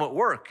while I'm at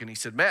work, and he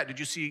said, Matt, did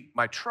you see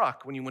my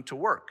truck when you went to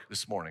work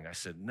this morning? I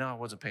said, no, I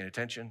wasn't paying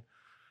attention.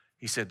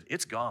 He said,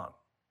 it's gone.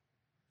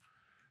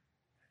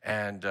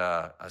 And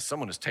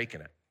someone has taken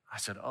it. I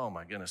said, oh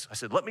my goodness. I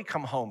said, let me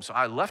come home. So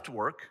I left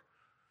work.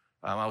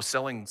 I was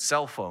selling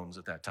cell phones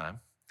at that time.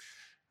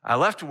 I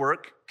left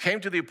work, came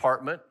to the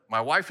apartment.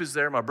 My wife is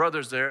there, my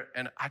brother's there,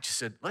 and I just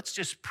said, let's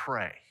just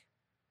pray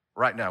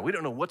right now. We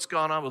don't know what's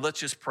going on, but let's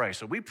just pray.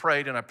 So we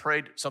prayed, and I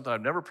prayed something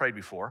I've never prayed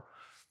before.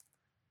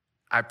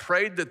 I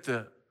prayed that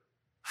the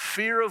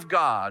fear of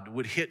God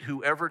would hit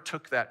whoever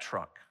took that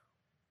truck.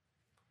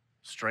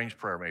 Strange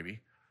prayer, maybe.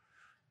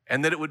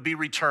 And that it would be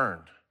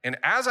returned. And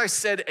as I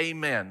said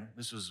amen,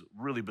 this was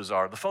really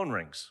bizarre, the phone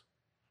rings.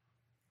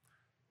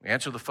 We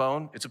answer the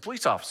phone, it's a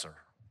police officer.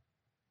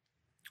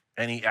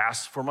 And he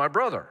asks for my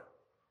brother.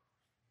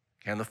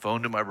 Hand the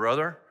phone to my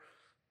brother,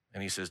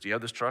 and he says, do you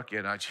have this truck? Yeah,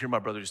 and I hear my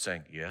brother just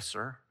saying, yes,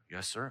 sir,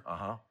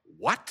 uh-huh.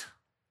 What?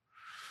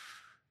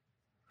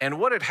 And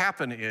what had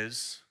happened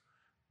is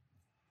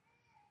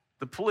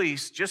the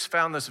police just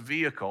found this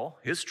vehicle,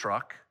 his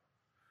truck,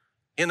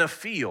 in a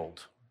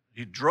field.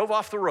 He drove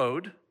off the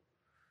road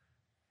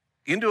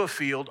into a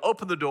field,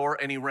 opened the door,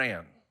 and he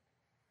ran.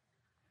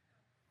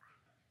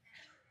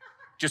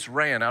 Just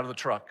ran out of the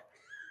truck.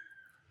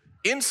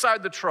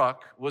 Inside the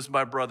truck was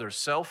my brother's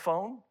cell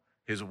phone,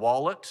 his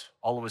wallet,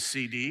 all of his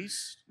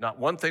CDs. Not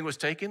one thing was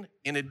taken.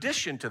 In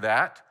addition to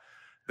that,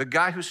 the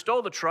guy who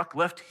stole the truck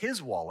left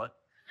his wallet.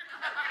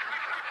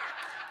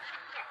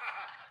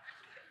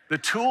 The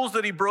tools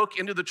that he broke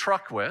into the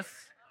truck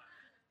with,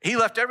 he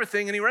left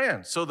everything and he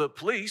ran. So the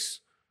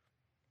police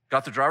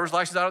got the driver's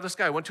license out of this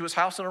guy, went to his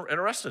house and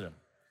arrested him.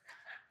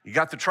 He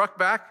got the truck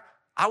back.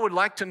 I would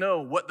like to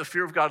know what the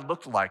fear of God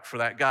looked like for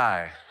that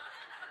guy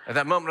at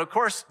that moment. Of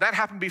course, that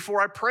happened before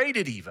I prayed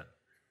it even.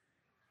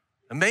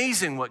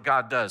 Amazing what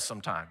God does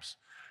sometimes.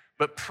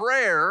 But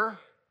prayer,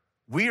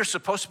 we are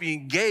supposed to be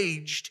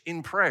engaged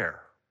in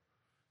prayer.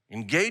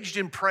 Engaged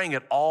in praying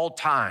at all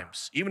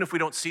times, even if we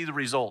don't see the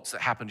results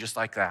that happen just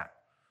like that.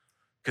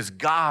 Because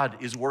God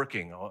is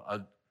working.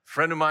 A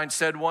friend of mine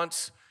said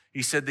once,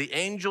 he said, the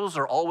angels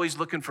are always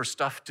looking for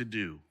stuff to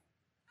do.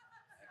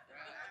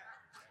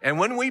 And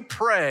when we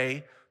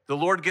pray, the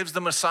Lord gives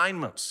them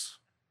assignments.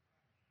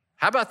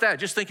 How about that?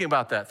 Just thinking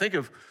about that. Think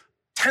of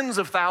tens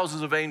of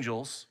thousands of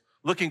angels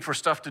looking for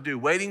stuff to do,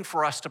 waiting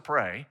for us to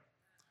pray,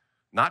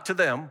 not to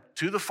them,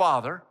 to the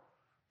Father,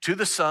 to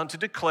the Son, to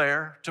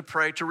declare, to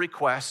pray, to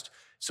request,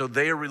 so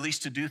they are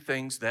released to do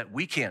things that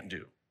we can't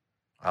do.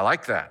 I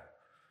like that.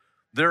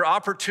 There are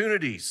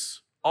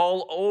opportunities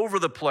all over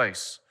the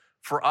place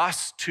for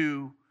us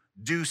to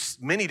do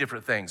many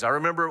different things. I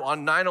remember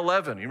on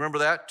 9/11, you remember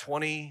that?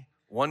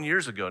 21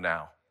 years ago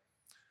now.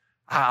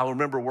 I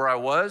remember where I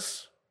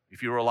was.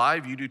 If you were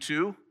alive, you do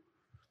too.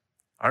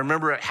 I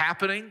remember it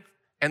happening,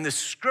 and this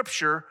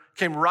scripture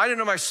came right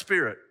into my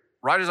spirit.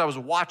 Right as I was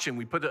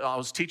watching, I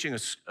was teaching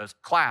a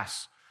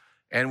class,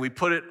 and we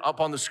put it up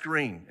on the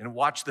screen and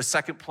watched the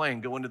second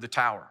plane go into the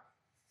tower.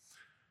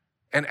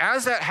 And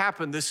as that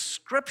happened, this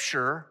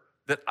scripture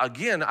that,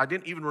 again, I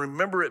didn't even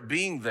remember it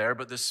being there,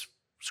 but this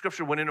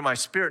scripture went into my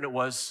spirit, and it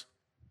was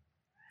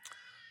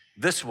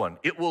this one.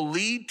 It will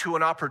lead to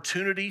an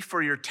opportunity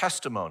for your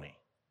testimony.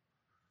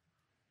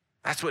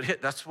 That's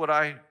what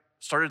I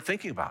started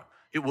thinking about.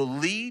 It will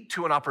lead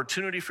to an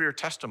opportunity for your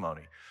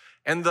testimony.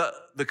 And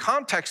the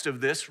context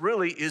of this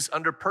really is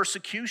under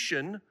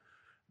persecution,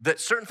 that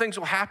certain things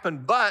will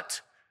happen,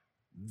 but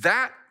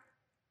that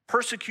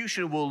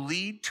persecution will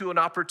lead to an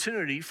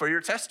opportunity for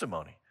your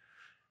testimony.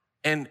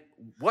 And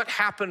what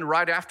happened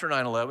right after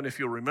 9/11, if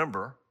you'll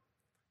remember,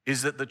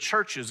 is that the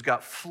churches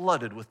got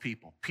flooded with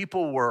people.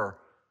 People were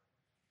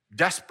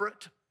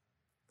desperate,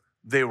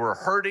 they were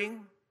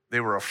hurting, they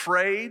were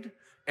afraid,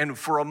 and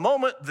for a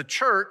moment, the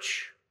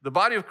church, the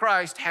body of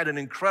Christ, had an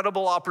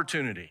incredible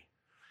opportunity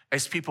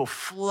as people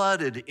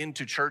flooded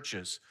into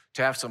churches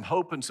to have some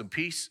hope and some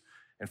peace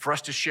and for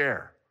us to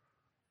share.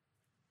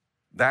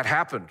 That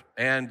happened.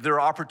 And there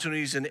are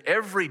opportunities in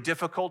every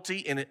difficulty,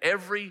 in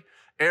every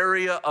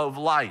area of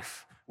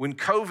life. When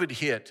COVID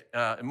hit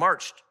in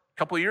March, a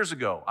couple of years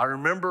ago, I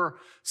remember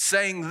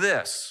saying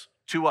this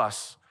to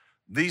us.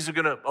 These are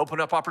going to open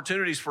up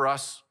opportunities for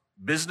us,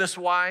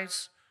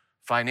 business-wise,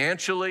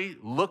 financially.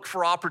 Look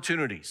for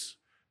opportunities.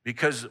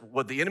 Because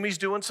what the enemy's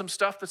doing, some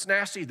stuff that's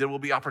nasty, there will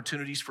be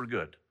opportunities for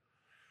good.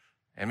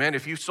 And man,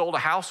 if you sold a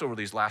house over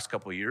these last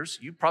couple of years,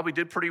 you probably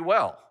did pretty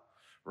well,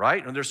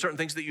 right? And there's certain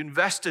things that you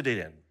invested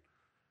in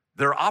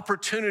There are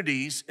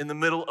opportunities in the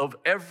middle of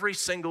every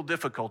single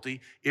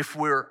difficulty if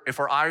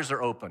our eyes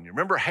are open. You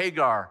remember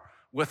Hagar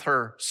with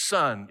her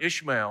son,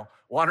 Ishmael,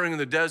 wandering in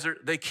the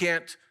desert. They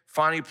can't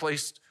find any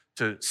place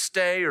to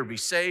stay or be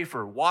safe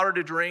or water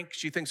to drink.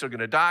 She thinks they're going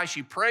to die.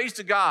 She prays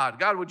to God.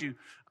 God, would you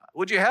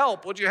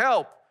help? Would you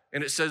help?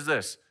 And it says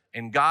this,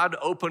 and God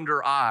opened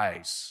her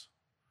eyes.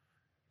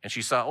 And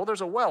she saw,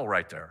 there's a well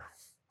right there.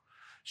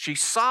 She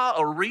saw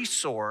a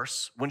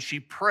resource when she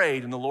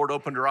prayed and the Lord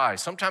opened her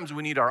eyes. Sometimes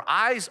we need our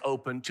eyes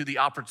open to the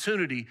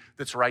opportunity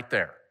that's right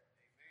there.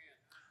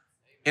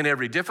 In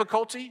every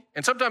difficulty,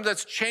 and sometimes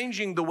that's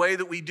changing the way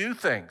that we do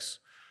things.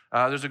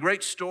 There's a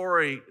great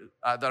story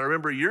that I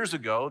remember years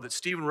ago that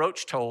Stephen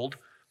Roach told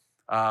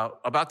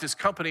about this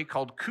company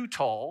called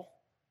Kutol.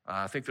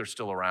 I think they're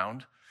still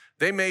around.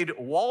 They made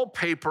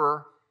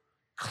wallpaper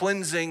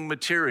cleansing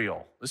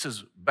material. This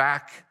is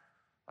back,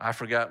 I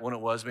forgot when it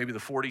was, maybe the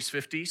 40s,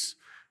 50s,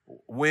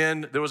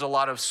 when there was a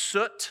lot of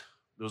soot,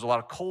 there was a lot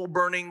of coal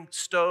burning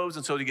stoves,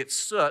 and so you get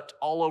soot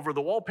all over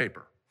the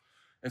wallpaper.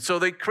 And so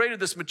they created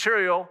this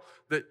material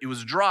that it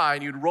was dry,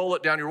 and you'd roll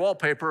it down your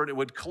wallpaper, and it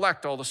would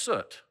collect all the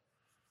soot.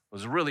 It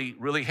was really,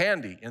 really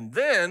handy. And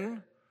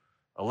then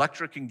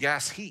electric and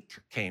gas heat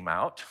came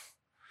out,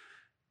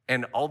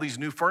 and all these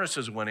new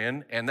furnaces went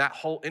in, and that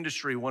whole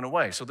industry went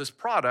away. So this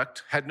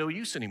product had no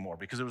use anymore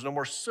because there was no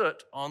more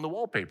soot on the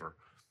wallpaper.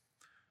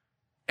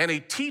 And a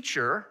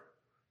teacher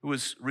who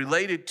was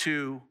related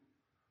to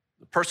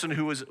the person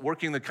who was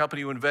working in the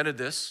company who invented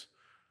this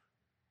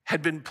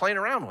had been playing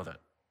around with it.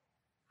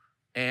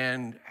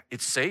 And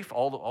it's safe,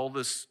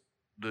 the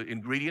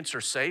ingredients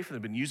are safe, and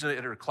they've been using it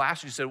at her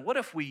class. She said, what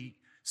if we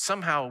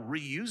somehow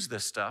reuse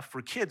this stuff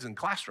for kids in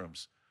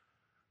classrooms?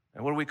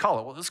 And what do we call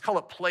it? Well, let's call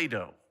it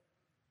Play-Doh.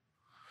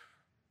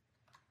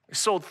 They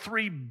sold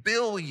 3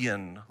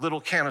 billion little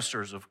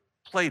canisters of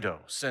Play-Doh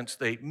since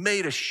they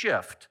made a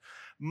shift.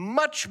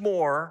 Much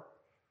more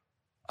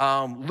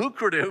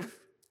lucrative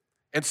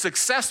and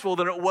successful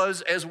than it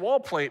was as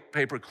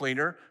wallpaper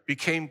cleaner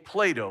became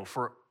Play-Doh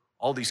for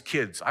all these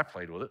kids. I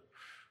played with it.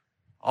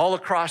 All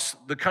across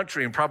the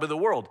country and probably the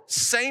world.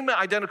 Same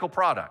identical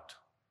product,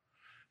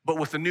 but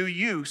with a new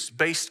use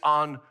based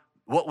on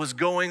what was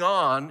going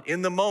on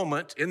in the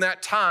moment, in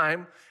that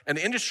time, an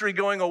industry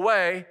going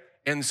away,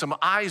 and some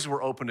eyes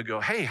were open to go,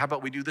 hey, how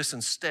about we do this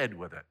instead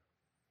with it?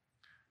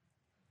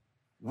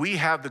 We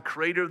have the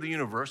creator of the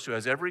universe who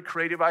has every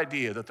creative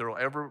idea that there will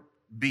ever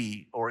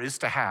be or is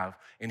to have,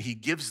 and he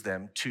gives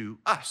them to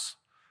us.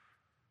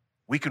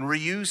 We can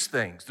reuse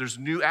things. There's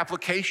new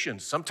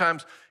applications.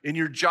 Sometimes in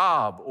your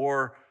job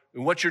or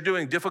in what you're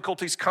doing,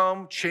 difficulties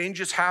come,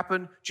 changes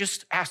happen.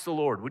 Just ask the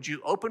Lord, would you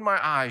open my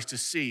eyes to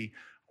see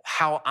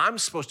how I'm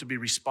supposed to be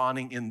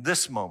responding in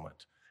this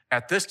moment,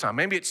 at this time?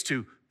 Maybe it's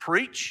to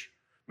preach.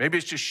 Maybe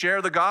it's to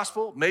share the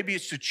gospel. Maybe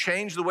it's to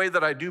change the way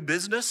that I do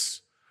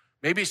business.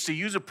 Maybe it's to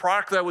use a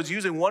product that I was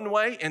using one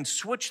way and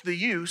switch the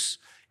use,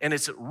 and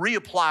it's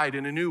reapplied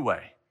in a new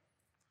way.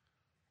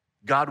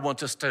 God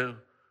wants us to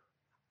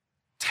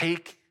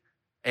take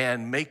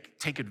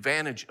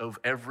advantage of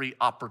every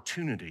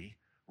opportunity,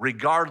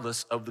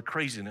 regardless of the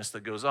craziness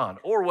that goes on,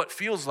 or what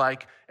feels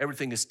like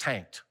everything is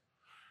tanked.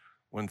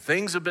 When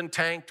things have been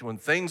tanked, when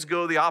things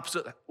go the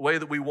opposite way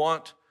that we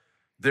want,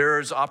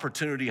 there's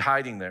opportunity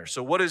hiding there.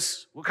 So what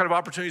kind of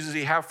opportunities does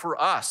he have for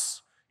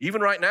us,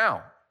 even right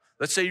now?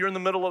 Let's say you're in the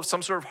middle of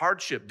some sort of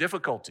hardship,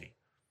 difficulty.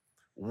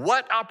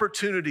 What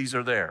opportunities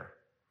are there?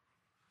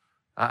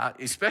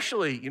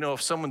 Especially,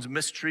 if someone's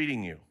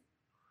mistreating you,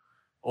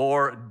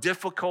 or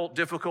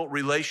difficult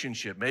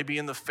relationship, maybe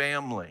in the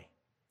family.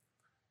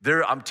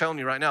 I'm telling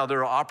you right now,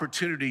 there are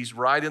opportunities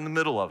right in the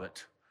middle of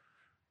it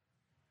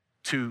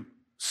to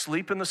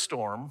sleep in the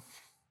storm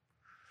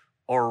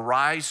or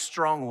rise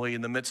strongly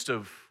in the midst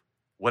of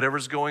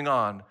whatever's going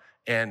on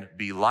and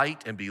be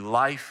light and be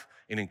life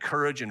and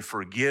encourage and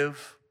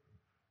forgive.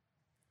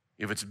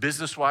 If it's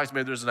business-wise,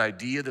 maybe there's an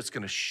idea that's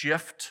going to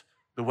shift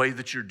the way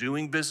that you're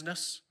doing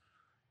business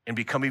and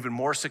become even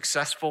more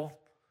successful.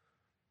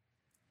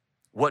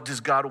 What does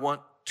God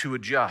want to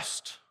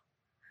adjust?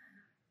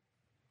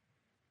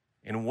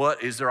 And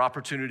what is their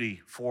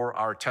opportunity for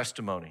our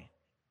testimony?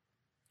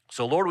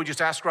 So, Lord, we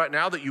just ask right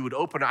now that you would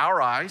open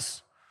our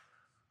eyes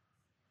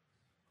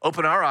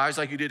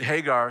like you did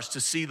Hagar's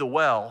to see the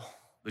well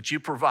that you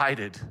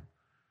provided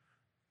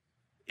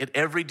at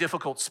every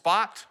difficult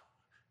spot.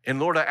 And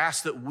Lord, I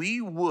ask that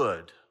we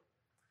would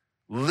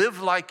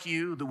live like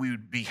you, that we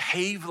would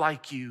behave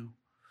like you,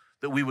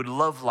 that we would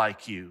love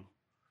like you,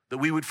 that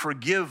we would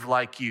forgive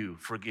like you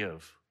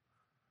forgive.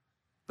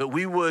 That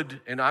we would,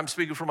 and I'm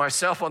speaking for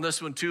myself on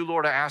this one too,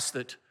 Lord, I ask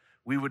that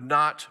we would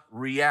not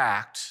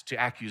react to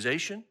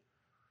accusation,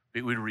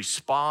 but we would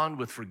respond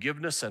with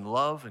forgiveness and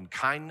love and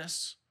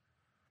kindness.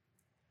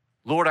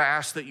 Lord, I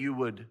ask that you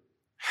would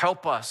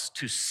help us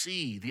to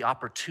see the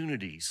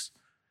opportunities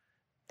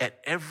at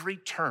every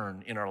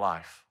turn in our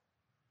life.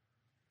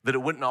 That it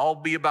wouldn't all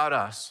be about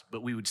us,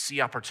 but we would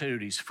see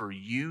opportunities for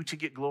you to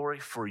get glory,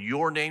 for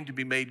your name to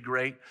be made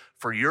great,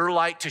 for your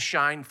light to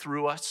shine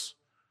through us,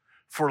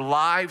 for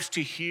lives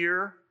to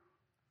hear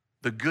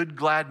the good,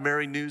 glad,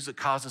 merry news that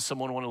causes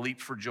someone to want to leap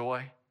for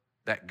joy,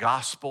 that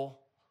gospel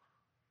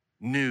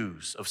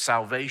news of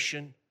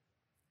salvation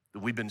that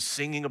we've been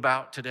singing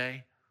about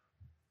today.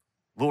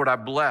 Lord, I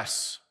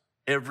bless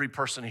every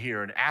person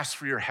here and ask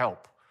for your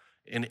help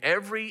in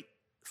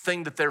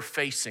everything that they're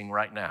facing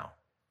right now.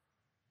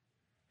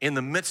 In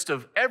the midst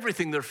of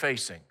everything they're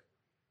facing,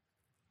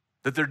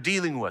 that they're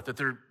dealing with, that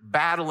they're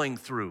battling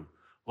through,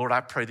 Lord,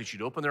 I pray that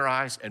you'd open their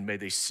eyes and may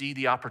they see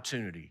the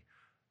opportunity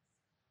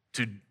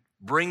to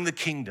bring the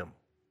kingdom,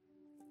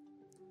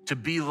 to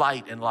be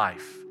light and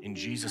life. In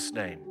Jesus'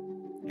 name,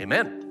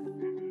 amen.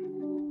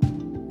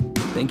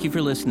 Thank you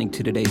for listening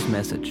to today's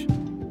message.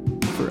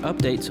 For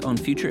updates on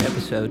future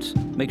episodes,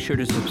 make sure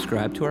to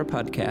subscribe to our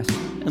podcast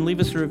and leave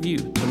us a review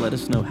to let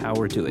us know how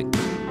we're doing.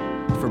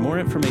 For more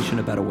information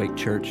about Awake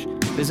Church,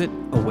 visit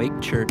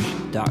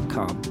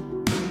awakechurch.com.